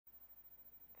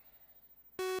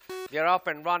They're off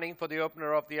and running for the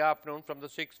opener of the afternoon from the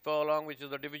 6th furlong, which is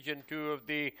the Division 2 of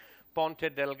the Ponta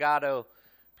Delgado.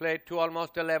 Played to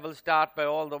almost a level start by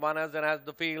all the runners, and as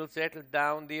the field settled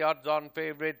down, the odds-on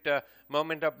favourite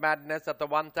Moment of Madness at the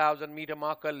 1,000-metre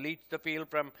marker leads the field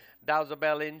from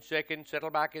Delgado in second, settle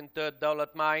back in third,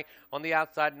 Daulat Mai. On the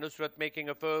outside, Nusrat making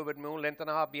a forward move, length and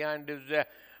a half behind is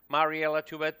Mariella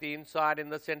Tuvet, the inside in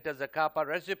the centre, Zakapa.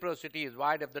 Reciprocity is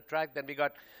wide of the track. Then we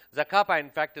got Zakapa, in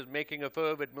fact, is making a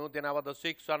forward move. Then over the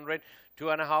 600,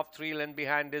 2.5, 3 length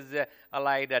behind is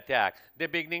Allied Attack. They're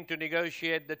beginning to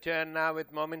negotiate the turn now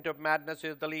with Moment of Madness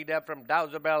is the leader from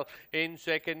Delgado in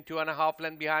second, 2.5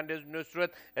 length behind is Nusrat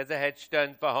as the hedge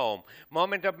turns for home.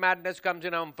 Moment of Madness comes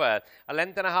in on first. A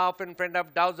length and a half in front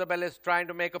of Delgado is trying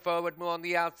to make a forward move on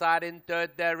the outside. In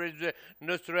third, there is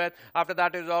Nusrat. After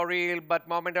that is Oriel, but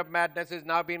Moment of Madness is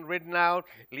now being ridden out.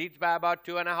 Leads by about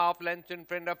 2.5 lengths in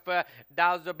front of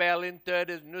Delgado. In third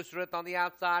is Nusrat. On the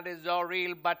outside is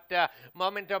Oriel, but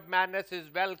Moment of Madness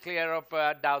is well clear of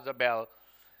Delgado.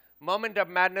 Moment of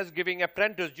Madness giving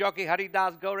apprentice jockey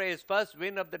Haridas Gore his first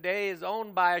win of the day is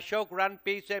owned by Ashok Run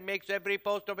Piece and makes every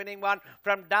post of winning one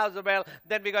from Delgado.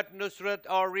 Then we got Nusrat,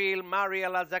 Oriel,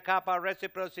 Mariella, Zakapa,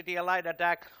 Reciprocity, Allied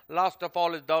Attack. Last of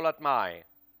all is Daulat Mai.